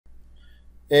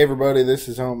Hey everybody, this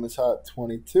is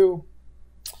AomIsHot22.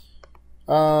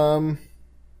 I'm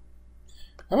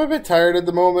a bit tired at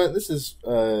the moment. This is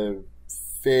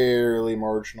fairly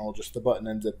marginal. Just the button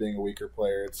ends up being a weaker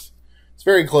player. It's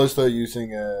very close though,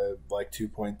 using a like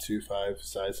 2.25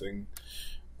 sizing.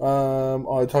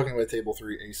 Talking about table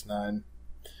 3, ace 9.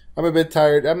 I'm a bit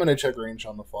tired. I'm gonna check range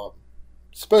on the flop.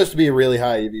 It's supposed to be a really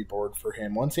high EV board for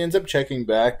him. Once he ends up checking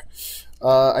back,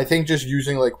 I think just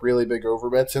using like really big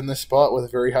overbets in this spot with a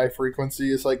very high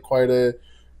frequency is like quite a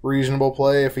reasonable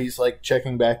play. If he's like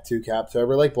checking back 2 caps,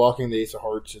 however, like blocking the ace of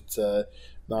hearts, it's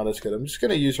not as good. I'm just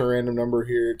gonna use a random number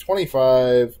here,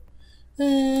 25.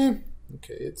 Okay,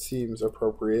 it seems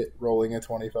appropriate rolling at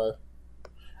 25.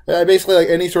 Basically, like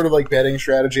any sort of like betting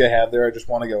strategy I have there, I just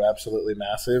want to go absolutely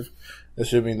massive,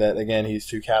 assuming that again he's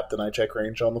 2 capped and I check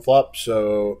range on the flop.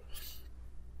 So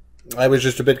I was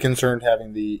just a bit concerned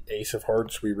having the ace of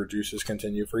hearts. We reduce his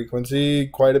continue frequency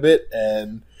quite a bit,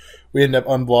 and we end up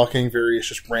unblocking various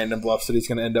just random bluffs that he's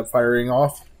going to end up firing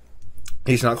off.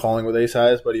 He's not calling with ace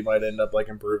highs, but he might end up like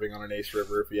improving on an ace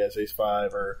river if he has ace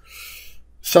 5 or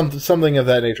something of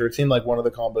that nature. It seemed like one of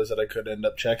the combos that I could end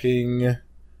up checking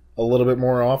a little bit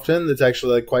more often. That's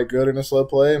actually like quite good in a slow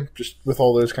play, just with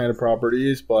all those kind of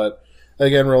properties. But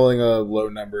again, rolling a low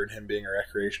number and him being a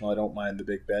recreational, I don't mind the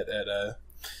big bet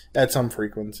at some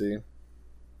frequency.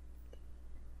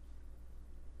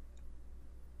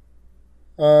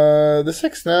 The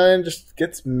 6-9 just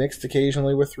gets mixed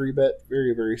occasionally with 3-bet.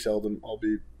 Very, very seldom. I'll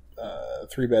be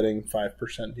 3-betting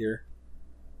 5% here.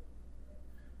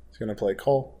 He's going to play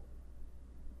call.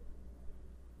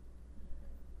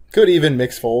 Could even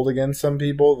mix fold against some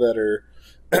people that are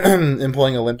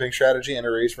employing a limping strategy and a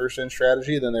raise first in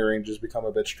strategy. Then their ranges become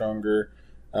a bit stronger.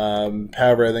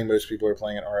 However, I think most people are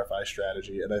playing an RFI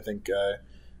strategy, and I think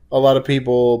a lot of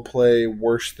people play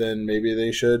worse than maybe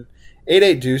they should.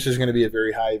 8-8 deuce is going to be a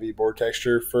very high EV board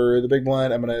texture for the big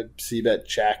blind. I'm going to c-bet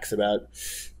jacks about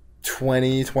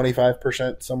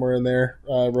 20-25%, somewhere in there.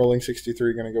 Rolling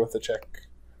 63, going to go with the check.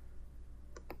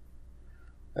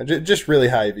 Just really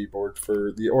high EV board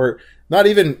for the, or not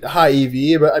even high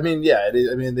EV, but I mean, yeah,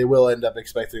 I mean, they will end up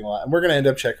expecting a lot. And we're going to end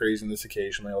up check raising this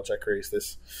occasionally. I'll check raise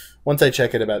this once I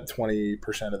check it about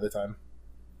 20% of the time.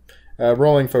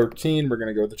 Rolling 14, we're going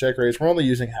to go with the check raise. We're only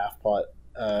using half pot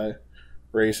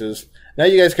raises. Now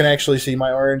you guys can actually see my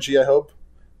RNG, I hope.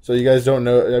 So you guys don't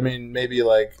know, I mean, maybe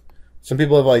like, some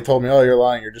people have like told me, oh, you're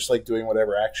lying. You're just like doing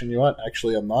whatever action you want.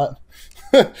 Actually, I'm not.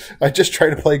 I just try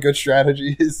to play good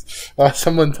strategies.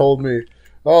 Someone told me,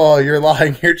 oh, you're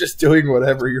lying. You're just doing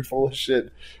whatever. You're full of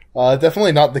shit.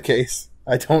 Definitely not the case.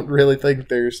 I don't really think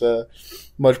there's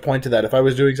much point to that. If I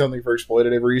was doing something for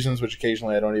exploitative reasons, which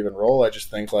occasionally I don't even roll, I just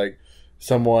think like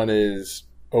someone is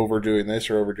overdoing this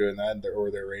or overdoing that, or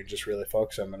their range just really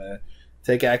fucks. I'm going to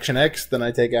take action X, then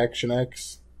I take action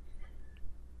X.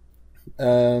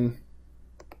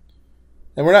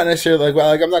 And we're not necessarily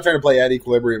like I'm not trying to play at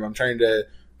equilibrium. I'm trying to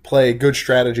play good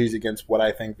strategies against what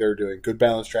I think they're doing. Good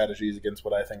balanced strategies against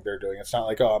what I think they're doing. It's not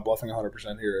like, oh, I'm bluffing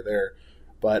 100% here or there.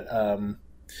 But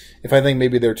if I think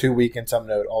maybe they're too weak in some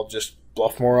note, I'll just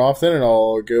bluff more often and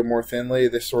I'll go more thinly.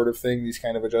 This sort of thing, these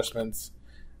kind of adjustments,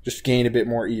 just gain a bit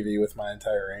more EV with my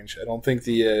entire range. I don't think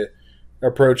the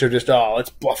approach of just, oh,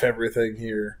 let's bluff everything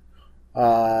here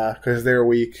because they're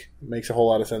weak makes a whole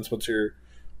lot of sense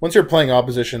once you're playing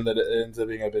opposition that it ends up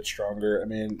being a bit stronger. I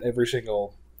mean, every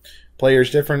single player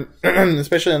is different,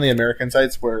 especially on the American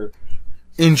sites where,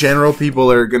 in general,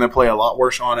 people are going to play a lot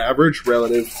worse on average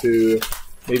relative to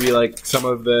maybe like some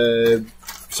of the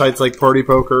sites like Party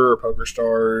Poker or Poker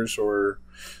Stars or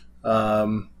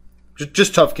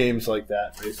just tough games like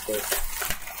that, basically.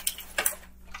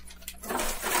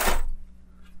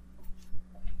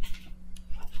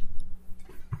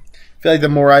 I feel like the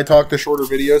more I talk, the shorter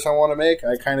videos I want to make.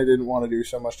 I kind of didn't want to do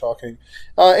so much talking.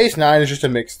 Ace 9 is just a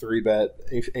mixed 3-bet.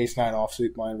 Ace 9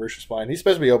 offsuit blind versus blind. He's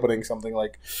supposed to be opening something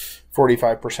like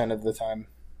 45% of the time.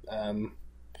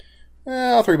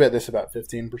 I'll 3-bet this about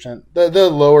 15%. The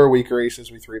lower, weaker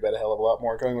aces, we 3-bet a hell of a lot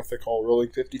more. Going with the call, rolling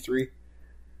 53.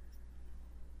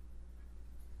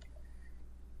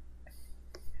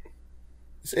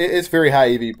 It's very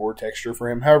high EV board texture for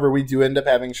him. However, we do end up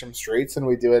having some straights, and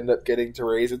we do end up getting to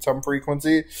raise at some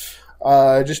frequency.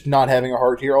 Just not having a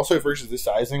heart here. Also, versus the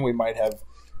sizing, we might have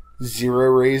 0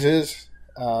 raises.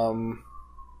 The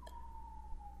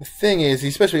thing is,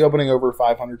 he's supposed to be opening over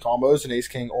 500 combos, and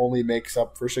Ace-King only makes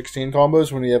up for 16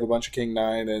 combos when we have a bunch of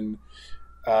King-9 and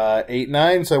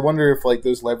 8-9. So I wonder if like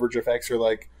those leverage effects are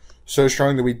like so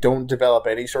strong that we don't develop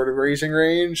any sort of raising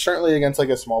range. Certainly against like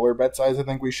a smaller bet size, I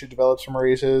think we should develop some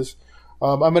raises.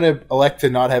 I'm going to elect to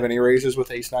not have any raises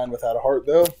with ace-9 without a heart,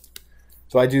 though.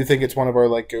 So I do think it's one of our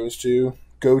like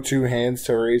go-to hands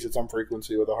to raise at some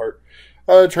frequency with a heart.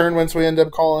 Turn once we end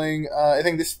up calling. I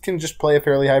think this can just play a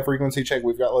fairly high frequency check.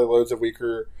 We've got like loads of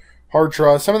weaker hard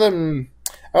draws. Some of them.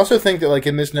 I also think that like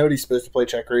in this note, he's supposed to play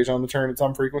check raise on the turn at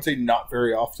some frequency. Not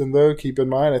very often though. Keep in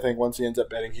mind, I think once he ends up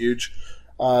betting huge,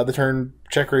 the turn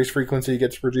check raise frequency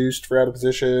gets reduced for out of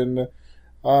position.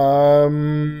 I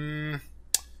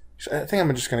think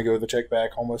I'm just going to go with the check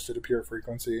back almost at a pure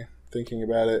frequency. Thinking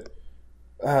about it.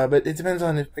 But it depends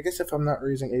on, I guess if I'm not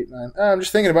raising 8-9. I'm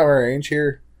just thinking about my range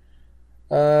here.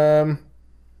 I'm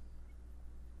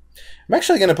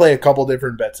actually going to play a couple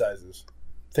different bet sizes.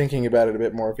 Thinking about it a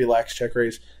bit more. If he lacks check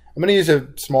raise, I'm going to use a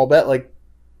small bet, like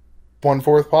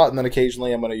 1/4 pot, and then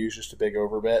occasionally I'm going to use just a big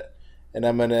over bet. And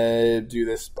I'm going to do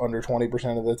this under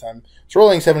 20% of the time. So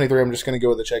rolling 73, I'm just going to go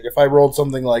with a check. If I rolled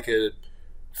something like a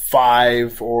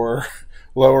 5 or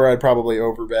lower, I'd probably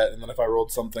over bet. And then if I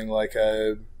rolled something like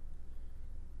a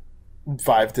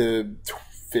 5 to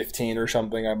 15 or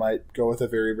something, I might go with a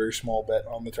very, very small bet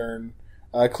on the turn.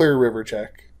 Clear river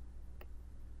check.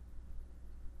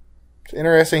 It's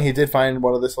interesting, he did find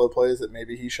one of the slow plays that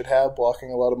maybe he should have,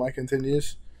 blocking a lot of my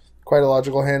continues. Quite a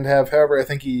logical hand to have. However, I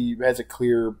think he has a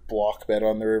clear block bet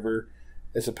on the river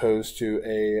as opposed to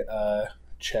a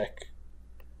check.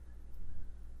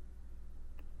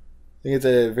 I think it's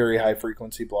a very high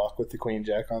frequency block with the queen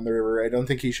jack on the river. I don't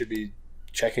think he should be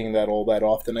checking that all that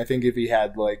often. I think if he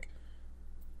had like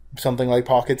something like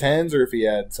pocket tens, or if he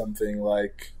had something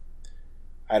like,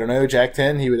 I don't know, jack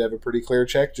 10, he would have a pretty clear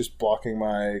check just blocking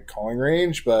my calling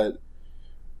range. But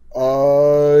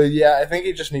yeah, I think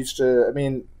he just needs to, I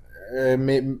mean,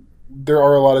 there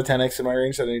are a lot of 10x in my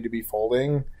range that I need to be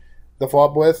folding the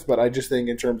flop with, but I just think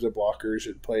in terms of blockers,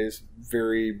 it plays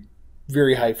very,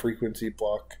 very high frequency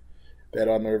block bet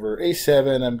on the river.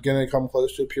 A7, I'm going to come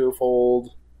close to a pure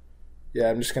fold. Yeah,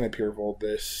 I'm just going to pure fold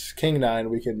this. King 9,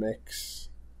 we can mix.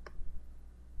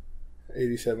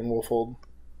 87, we'll fold.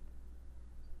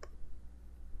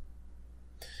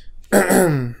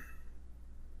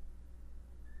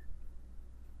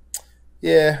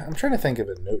 Yeah, I'm trying to think of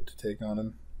a note to take on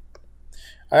him.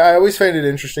 I always find it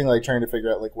interesting, like, trying to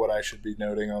figure out, like, what I should be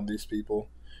noting on these people.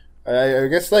 I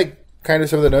guess, like, kind of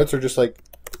some of the notes are just, like,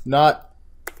 not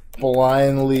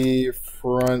blindly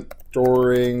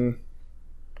front-dooring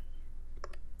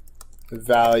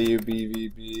value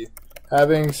BVB.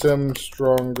 Having some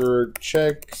stronger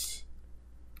checks,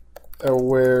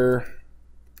 aware,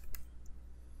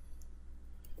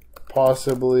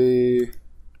 possibly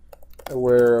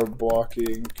aware of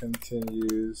blocking,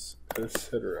 continues,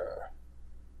 etc.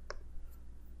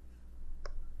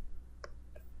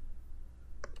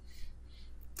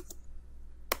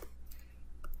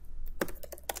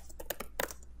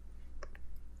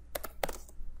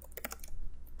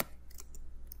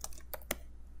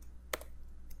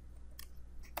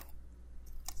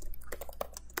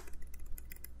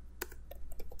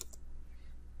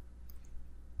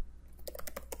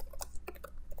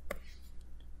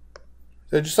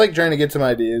 So just like trying to get some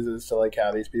ideas as to like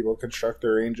how these people construct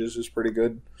their ranges is pretty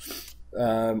good.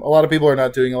 A lot of people are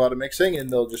not doing a lot of mixing, and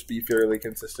they'll just be fairly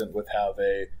consistent with how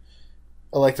they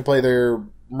like to play their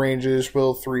ranges.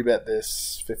 We'll 3-bet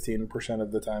this 15%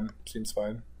 of the time. Seems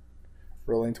fine.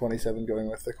 Rolling 27, going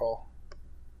with the call.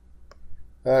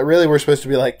 Really, we're supposed to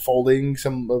be like folding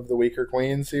some of the weaker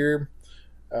queens here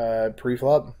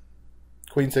pre-flop.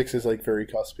 Queen 6 is like very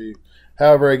cuspy.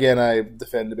 However, again, I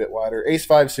defend a bit wider. Ace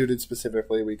 5 suited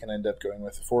specifically, we can end up going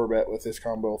with a 4-bet with this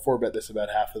combo. 4-bet this about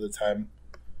half of the time.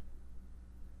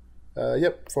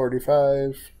 Yep,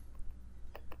 45.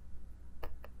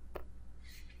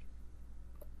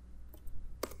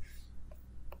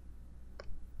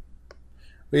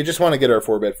 We just want to get our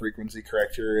 4-bet frequency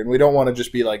correct here, and we don't want to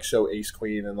just be like so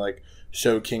ace-queen and like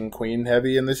so king-queen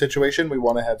heavy in this situation. We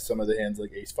want to have some of the hands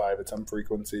like ace 5 at some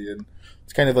frequency, and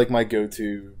it's kind of like my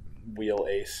go-to wheel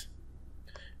ace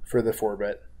for the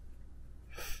 4-bet.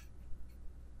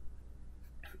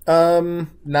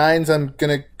 9s, I'm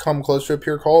going to come close to a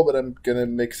pure call, but I'm going to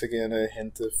mix again a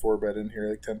hint of 4-bet in here,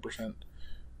 like 10%.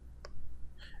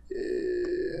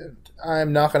 And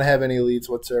I'm not going to have any leads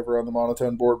whatsoever on the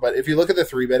monotone board, but if you look at the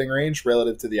 3-betting range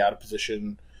relative to the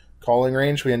out-of-position calling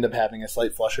range, we end up having a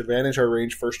slight flush advantage. Our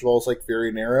range, first of all, is like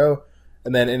very narrow,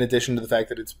 and then in addition to the fact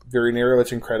that it's very narrow,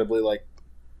 it's incredibly like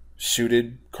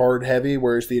suited card heavy,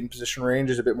 whereas the in-position range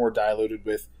is a bit more diluted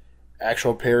with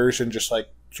actual pairs and just like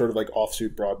sort of like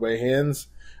offsuit Broadway hands.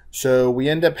 So we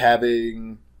end up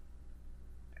having,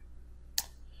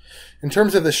 in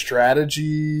terms of the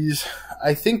strategies,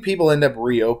 I think people end up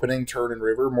reopening turn and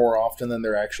river more often than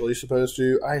they're actually supposed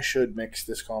to. I should mix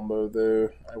this combo though.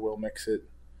 I will mix it.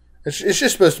 It's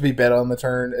just supposed to be bet on the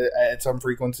turn at some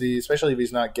frequency, especially if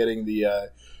he's not getting the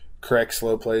correct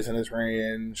slow plays in his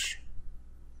range.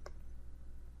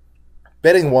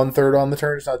 Betting 1/3 on the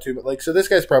turn is not too much. Like, so this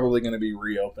guy's probably going to be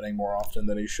reopening more often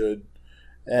than he should.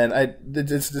 And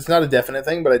it's not a definite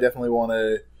thing, but I definitely want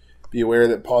to be aware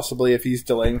that possibly if he's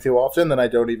delaying too often, then I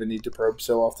don't even need to probe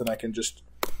so often. I can just...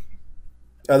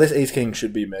 this ace-king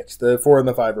should be mixed. The 4 and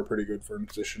the 5 are pretty good for in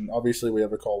position. Obviously, we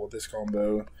have a call with this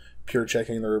combo. Pure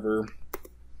checking the river.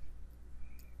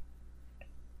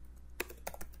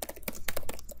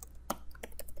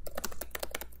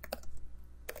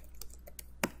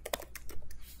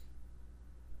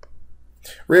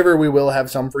 River, we will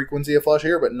have some frequency of flush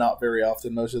here, but not very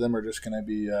often. Most of them are just going to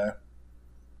be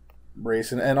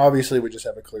racing. And obviously, we just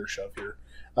have a clear shove here.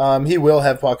 He will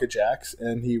have pocket jacks,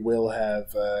 and he will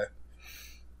have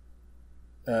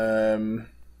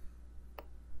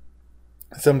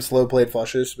some slow played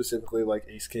flushes, specifically like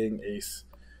ace king, ace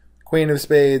queen of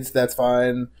spades. That's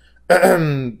fine.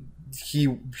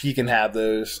 He can have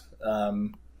those.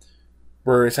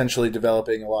 We're essentially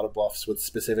developing a lot of bluffs with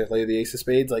specifically the ace of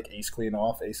spades, like ace queen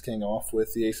off, ace king off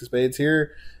with the ace of spades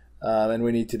here, and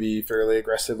we need to be fairly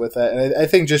aggressive with that. And I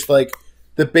think just like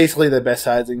basically the best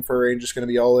sizing for a range is going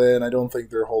to be all in. I don't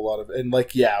think there are a whole lot of, and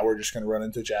like we're just going to run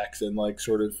into jacks and like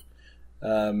sort of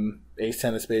ace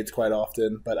 10 of spades quite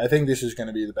often. But I think this is going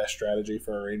to be the best strategy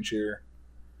for a range here.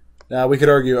 Now we could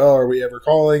argue, are we ever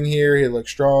calling here? He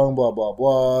looks strong, blah blah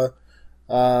blah.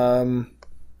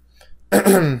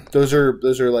 Those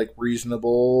are like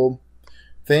reasonable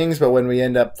things, but when we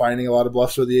end up finding a lot of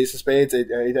bluffs with the ace of spades,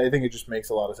 I think it just makes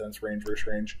a lot of sense range versus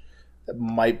range. That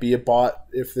might be a bot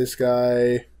if this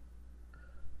guy...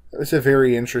 It's a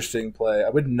very interesting play. I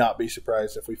would not be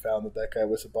surprised if we found that guy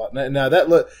was a bot. Now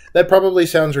that probably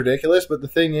sounds ridiculous, but the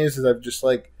thing is I've just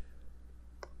like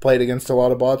played against a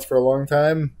lot of bots for a long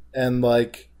time, and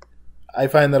like I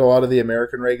find that a lot of the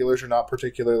American regulars are not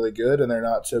particularly good, and they're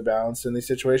not so balanced in these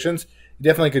situations. You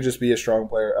definitely could just be a strong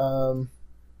player.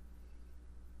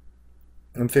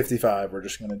 I'm 55. We're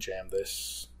just going to jam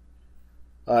this.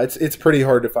 It's pretty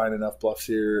hard to find enough bluffs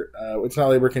here. It's not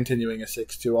like we're continuing a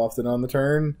 6 too often on the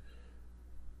turn.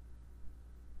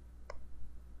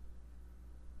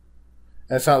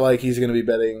 And it's not like he's going to be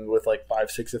betting with like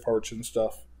 5-6 of hearts and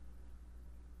stuff.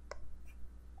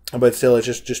 But still, it's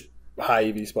just high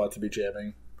EV spot to be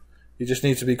jamming. He just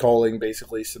needs to be calling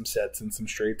basically some sets and some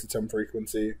straights at some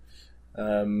frequency.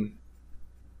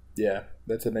 Yeah,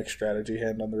 that's a mixed strategy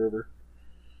hand on the river.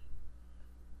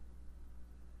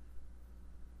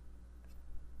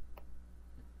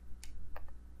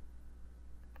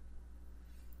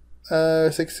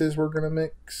 Sixes we're gonna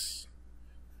mix.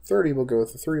 30 we'll go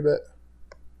with the 3-bet.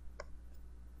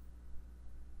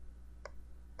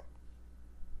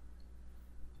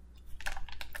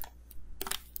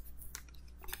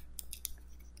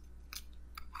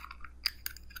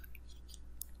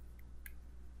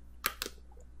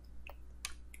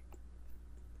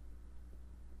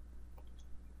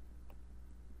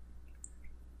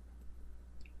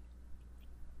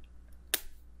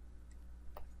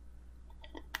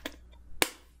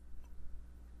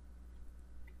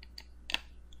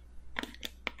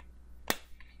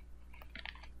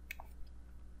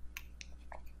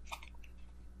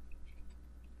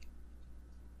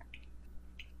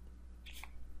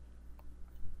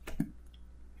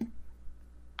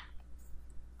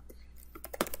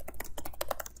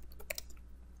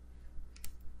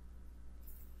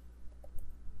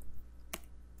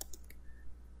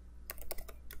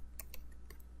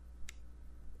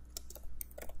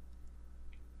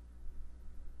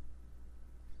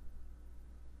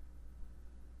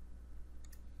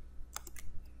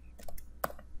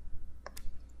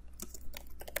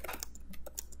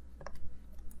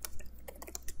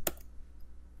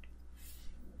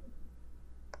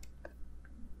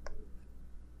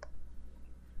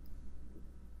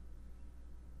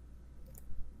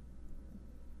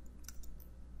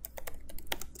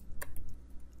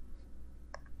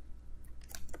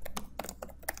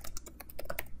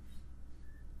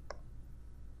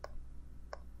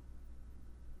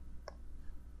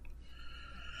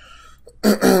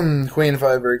 Queen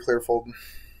 5, very clear fold.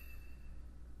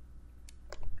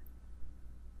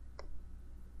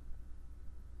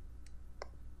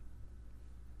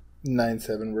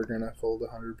 9-7, we're gonna fold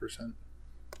 100%.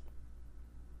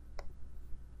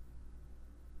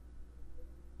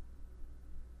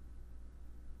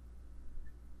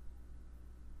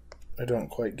 I don't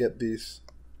quite get these.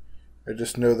 I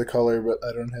just know the color, but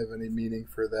I don't have any meaning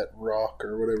for that rock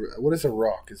or whatever. What is a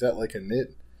rock? Is that like a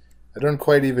knit? I don't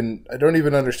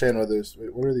even understand what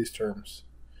are these terms.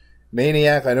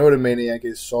 Maniac, I know what a Maniac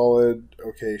is. Solid,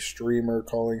 okay, Streamer,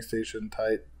 Calling Station,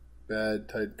 Tight, Bad,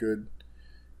 Tight, Good.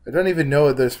 I don't even know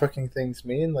what those fucking things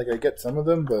mean. Like, I get some of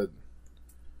them, but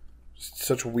just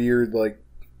such weird, like,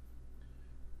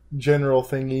 general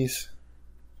thingies.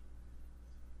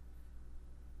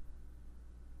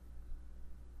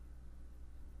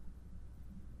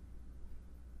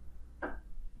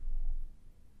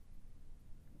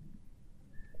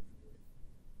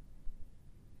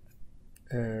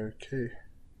 Okay.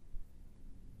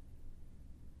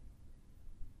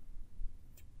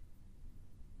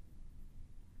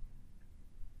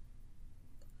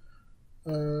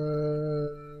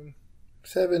 Um,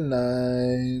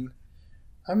 7-9.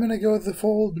 I'm gonna go with the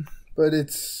fold, but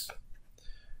it's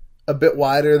a bit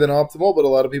wider than optimal. But a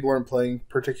lot of people aren't playing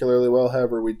particularly well.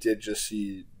 However, we did just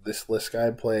see this list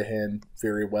guy play a hand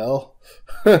very well,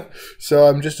 so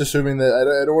I'm just assuming that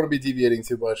I don't want to be deviating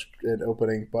too much and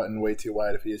opening button way too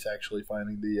wide if he is actually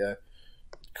finding the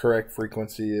correct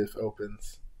frequency of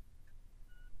opens.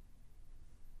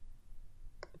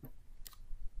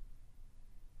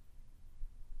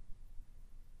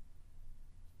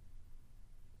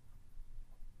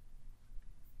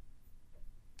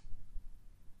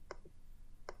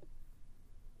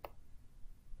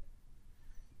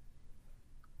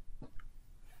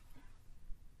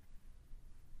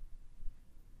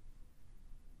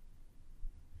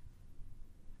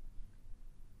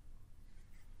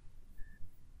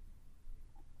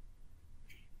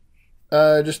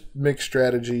 Just mix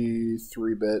strategy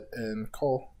 3-bet and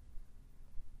call.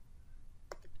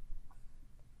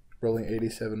 Rolling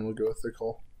 87 will go with the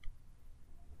call.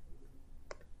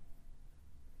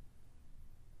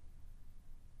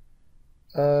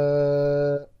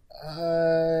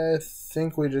 I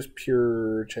think we just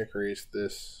pure check raise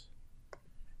this.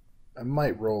 I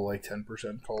might roll like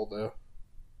 10% call though.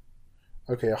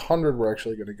 Okay, 100 we're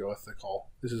actually going to go with the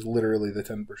call. This is literally the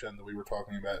 10% that we were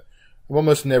talking about. I'm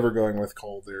almost never going with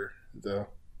call there, though.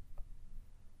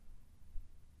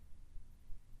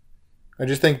 I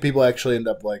just think people actually end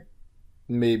up, like,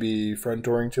 maybe front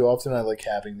dooring too often. I like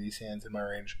having these hands in my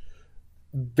range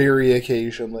very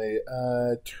occasionally.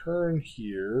 Turn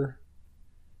here.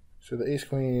 So the ace,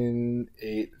 queen,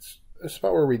 8. It's a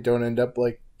spot where we don't end up,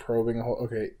 like, probing a whole...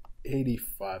 Okay,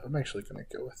 85. I'm actually going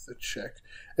to go with the check.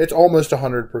 It's almost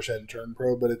 100% turn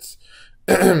probe, but it's...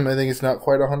 I think it's not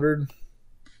quite 100.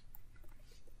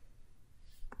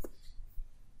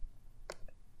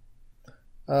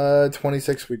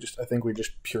 26, I think we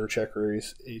just pure check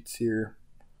raise 8s here.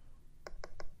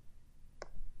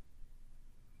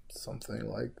 Something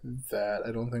like that.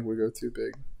 I don't think we go too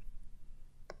big.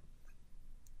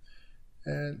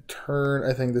 And turn,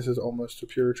 I think this is almost a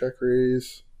pure check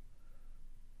raise.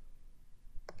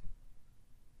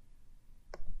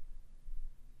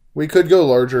 We could go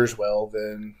larger as well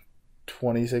than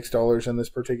 $26 in this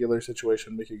particular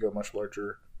situation. We could go much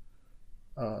larger.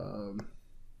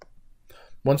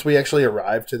 Once we actually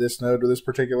arrive to this node with this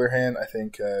particular hand, I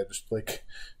think just like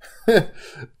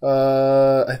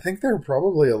I think there are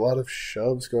probably a lot of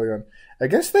shoves going on.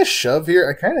 Against this shove here,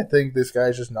 I kind of think this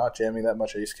guy's just not jamming that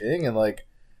much ace king and like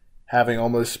having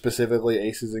almost specifically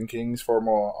aces and kings far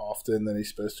more often than he's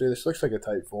supposed to. This looks like a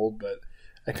tight fold, but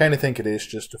I kind of think it is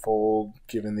just a fold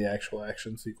given the actual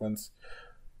action sequence.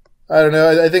 I don't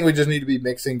know. I think we just need to be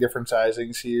mixing different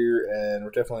sizings here, and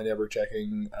we're definitely never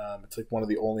checking. It's like one of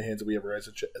the only hands that we ever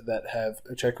that have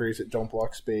a check raise that don't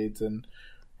block spades and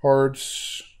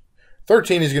hearts.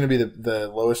 13 is going to be the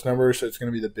lowest number, so it's going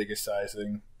to be the biggest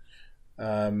sizing.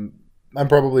 I'm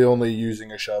probably only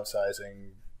using a shove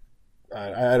sizing.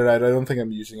 I don't think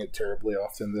I'm using it terribly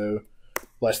often, though.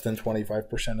 Less than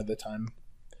 25% of the time.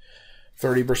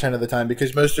 30% of the time,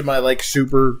 because most of my like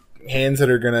super hands that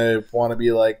are gonna want to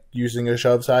be like using a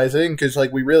shove sizing, because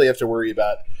like we really have to worry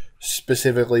about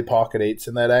specifically pocket eights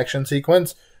in that action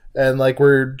sequence, and like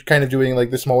we're kind of doing like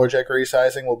the smaller check raise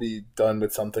sizing will be done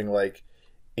with something like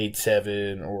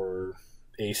 8-7 or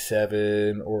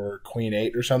ace-7 or queen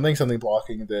 8 or something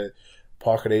blocking the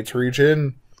pocket eights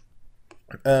region.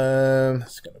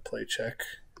 It's gonna play check,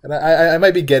 and I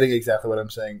might be getting exactly what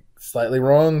I'm saying slightly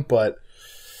wrong, but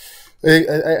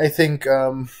I think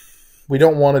we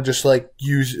don't want to just like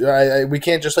use. We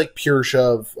can't just like pure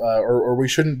shove, or we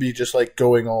shouldn't be just like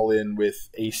going all in with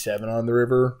ace-7 on the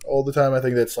river all the time. I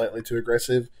think that's slightly too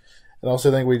aggressive, and also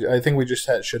I think we just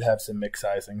should have some mix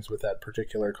sizings with that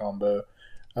particular combo.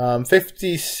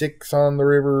 56 on the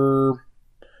river.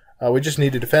 We just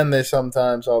need to defend this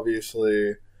sometimes,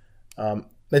 obviously.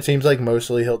 It seems like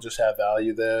mostly he'll just have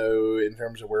value though in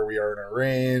terms of where we are in our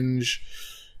range.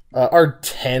 Our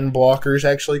 10 blocker is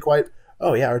actually quite...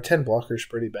 Oh, yeah, our 10 blocker is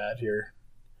pretty bad here.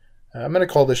 I'm going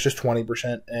to call this just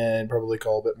 20% and probably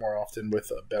call a bit more often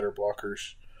with better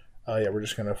blockers. Yeah, we're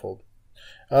just going to fold.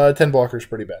 10 blockers,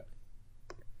 pretty bad.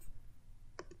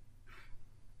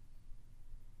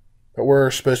 But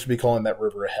we're supposed to be calling that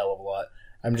river a hell of a lot.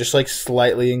 I'm just like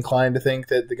slightly inclined to think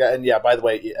that the guy, and yeah, by the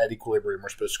way, at equilibrium, we're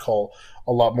supposed to call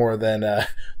a lot more than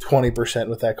 20%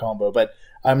 with that combo. But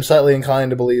I'm slightly inclined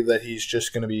to believe that he's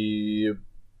just going to be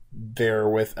there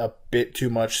with a bit too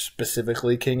much,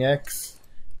 specifically King X.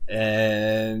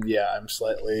 And yeah, I'm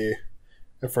slightly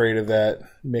afraid of that.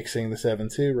 Mixing the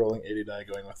 7-2, rolling 80 die,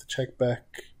 going with the check back.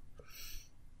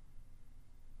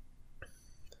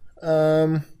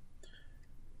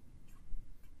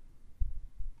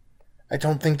 I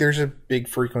don't think there's a big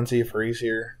frequency of freeze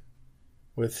here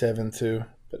with 7-2,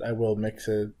 but I will mix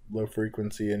a low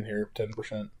frequency in here,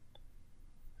 10%.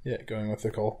 Yeah, going with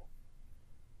the call.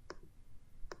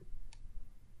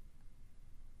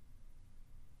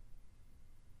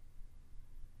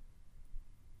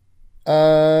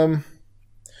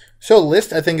 So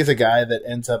List, I think, is a guy that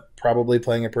ends up probably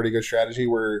playing a pretty good strategy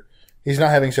where he's not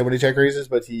having so many check raises,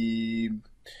 but he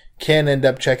can end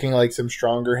up checking like some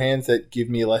stronger hands that give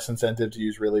me less incentive to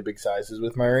use really big sizes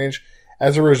with my range.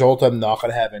 As a result, I'm not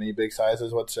going to have any big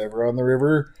sizes whatsoever on the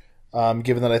river.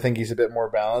 Given that I think he's a bit more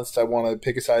balanced, I want to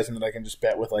pick a sizing that I can just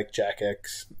bet with like Jack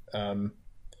X.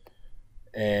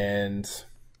 And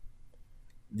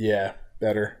yeah,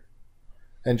 better.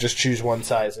 And just choose one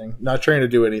sizing. Not trying to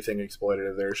do anything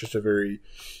exploitative there. It's just a very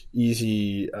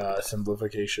easy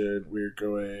simplification. We're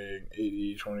going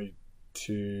 80,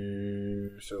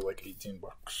 22, so like $18.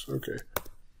 Okay.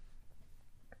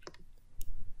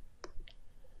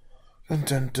 Dun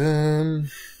dun dun.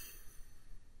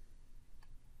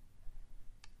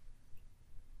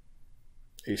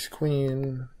 Ace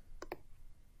Queen.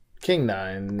 King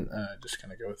 9. Just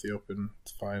gonna go with the open.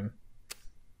 It's fine.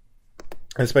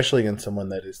 Especially against someone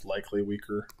that is likely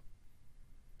weaker.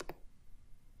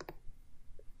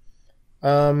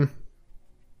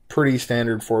 Pretty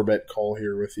standard 4-bet call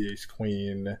here with the Ace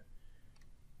Queen.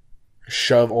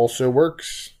 Shove also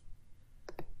works.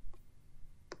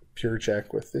 Pure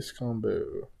check with this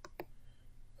combo.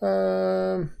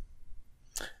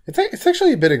 It's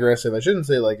actually a bit aggressive. I shouldn't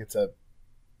say like it's a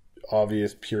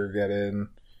obvious pure get in.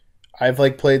 I've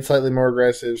like played slightly more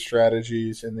aggressive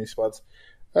strategies in these spots.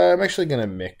 I'm actually going to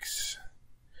mix.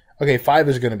 Okay, 5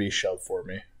 is going to be shove for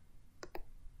me.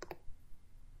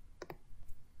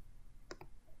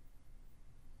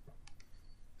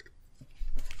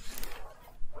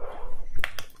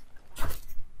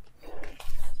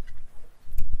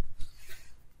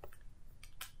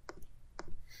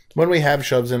 When we have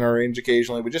shoves in our range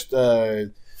occasionally, we just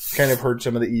kind of hurt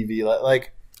some of the EV.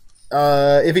 Like,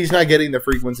 if he's not getting the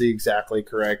frequency exactly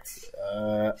correct,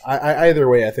 either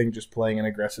way, I think just playing an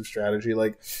aggressive strategy.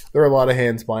 Like, there are a lot of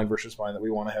hands blind versus blind that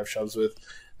we want to have shoves with.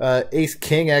 Ace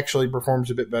King actually performs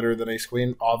a bit better than Ace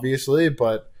Queen, obviously,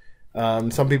 but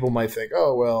some people might think,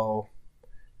 oh, well,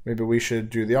 maybe we should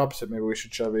do the opposite. Maybe we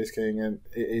should shove Ace King and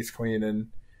Ace Queen and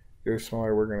go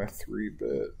smaller. We're going to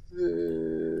 3-bet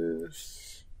this.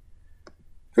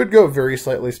 Could go very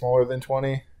slightly smaller than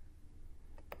 20.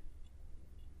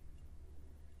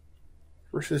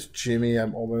 Versus Jimmy,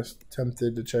 I'm almost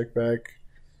tempted to check back.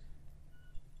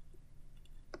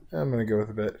 I'm going to go with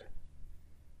a bit.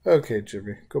 Okay,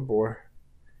 Jimmy. Good boy.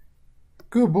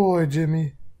 Good boy,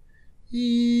 Jimmy.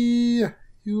 Yeah,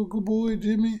 you a good boy,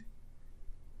 Jimmy.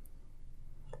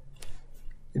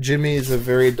 Jimmy is a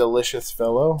very delicious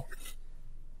fellow.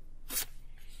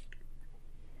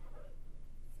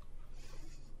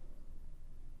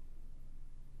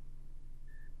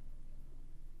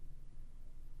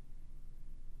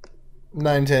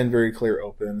 Nine 10 very clear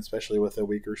open, especially with a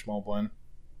weaker small blind.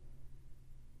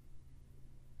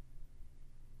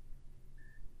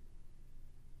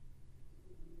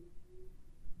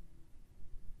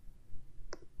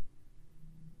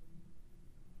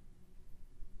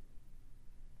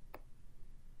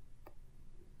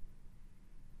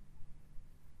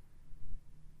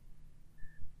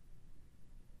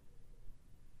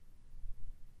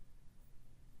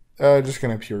 Just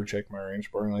gonna pure check my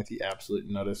range, barring like the absolute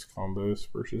nuttest combos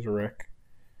versus a wreck.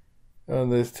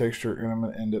 This texture, and I'm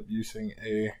gonna end up using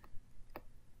a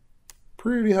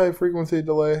pretty high frequency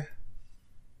delay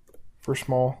for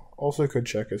small. Also could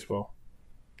check as well.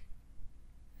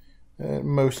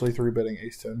 Mostly 3-betting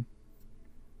Ace 10.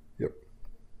 Yep.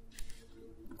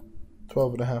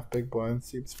 12.5 big blind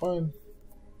seems fine.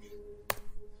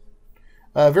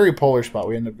 Very polar spot.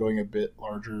 We end up going a bit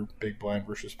larger big blind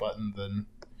versus button than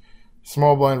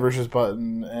small blind versus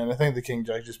button, and I think the King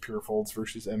Jack just pure folds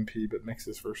versus MP, but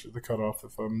mixes versus the cutoff,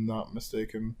 if I'm not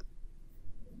mistaken.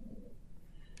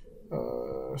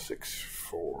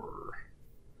 6-4.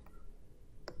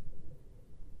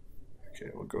 Okay,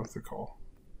 we'll go with the call.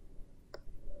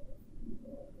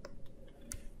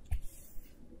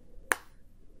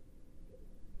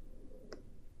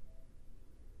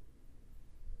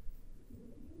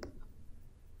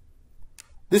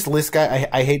 This list guy,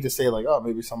 I hate to say, like, oh,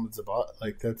 maybe someone's a bot.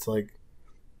 Like, that's, like,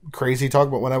 crazy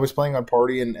talk. But when I was playing on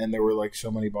Party and there were, like,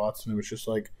 so many bots, and it was just,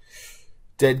 like,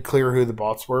 dead clear who the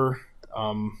bots were.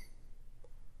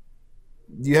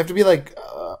 You have to be, like,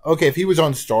 okay, if he was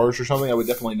on Stars or something, I would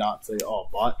definitely not say, oh,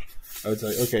 bot. I would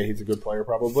say, okay, he's a good player,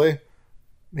 probably.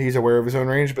 He's aware of his own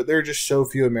range. But there are just so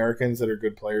few Americans that are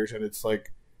good players, and it's,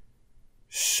 like,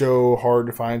 so hard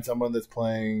to find someone that's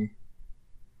playing...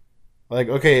 Like,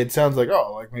 okay, it sounds like,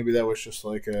 oh, like maybe that was just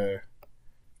like a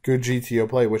good GTO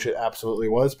play, which it absolutely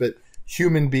was, but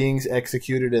human beings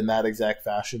executed in that exact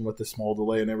fashion with the small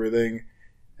delay and everything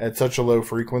at such a low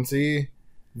frequency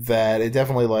that it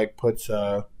definitely, like, puts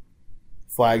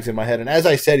flags in my head. And as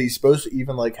I said, he's supposed to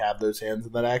even, like, have those hands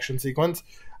in that action sequence.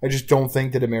 I just don't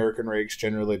think that American rakes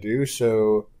generally do,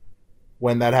 so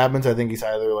when that happens, I think he's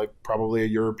either, like, probably a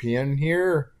European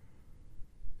here.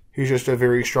 He's just a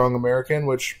very strong American,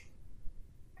 which...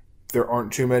 there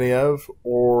aren't too many of,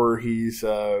 or he's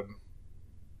a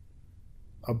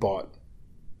bot.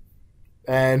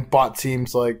 And bot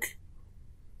seems like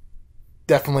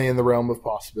definitely in the realm of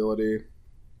possibility.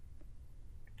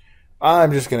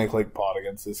 I'm just going to click pot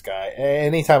against this guy.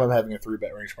 Anytime I'm having a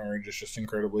 3-bet range, my range is just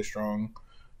incredibly strong.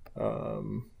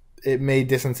 It may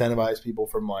disincentivize people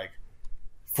from, like,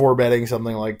 4-betting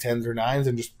something like 10s or 9s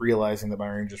and just realizing that my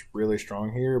range is really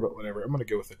strong here, but whatever. I'm going to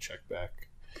go with a check back.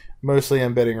 Mostly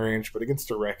I'm betting range, but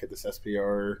against a wreck at this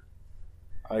SPR,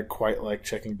 I quite like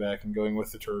checking back and going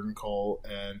with the turn call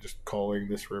and just calling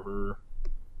this river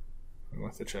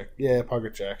with the check. Yeah,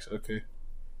 pocket jacks. Okay.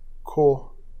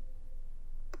 Cool.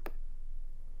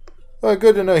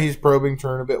 Good to know he's probing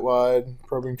turn a bit wide,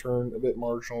 probing turn a bit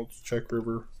marginal to check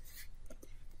river.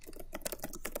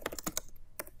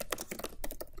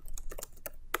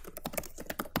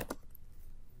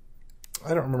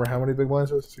 I don't remember how many big blinds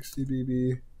it was. 60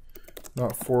 BB.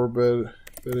 Not 4-bet,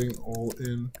 betting all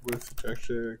in with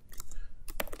jack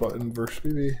button versus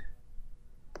BB.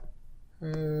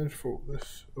 And fold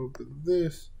this, open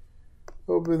this,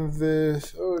 open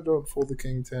this. Oh, don't fold the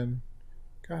king 10.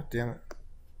 God damn it.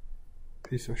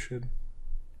 Piece of shit.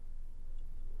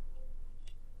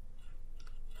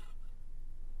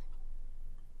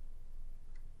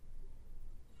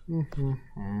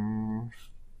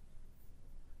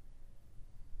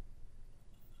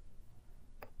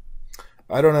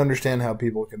 I don't understand how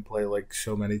people can play, like,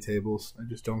 so many tables. I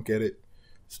just don't get it.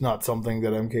 It's not something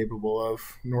that I'm capable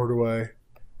of, nor do I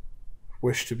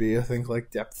wish to be. I think, like,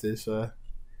 depth is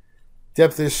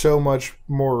so much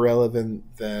more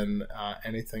relevant than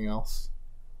anything else.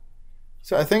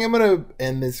 So I think I'm gonna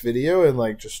end this video and,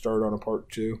 like, just start on a part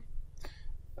 2.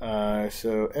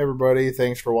 So everybody,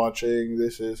 thanks for watching.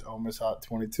 This is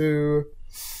AomIsHot22,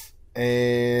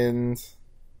 and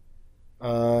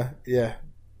yeah.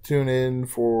 Tune in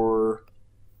for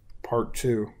part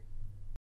 2.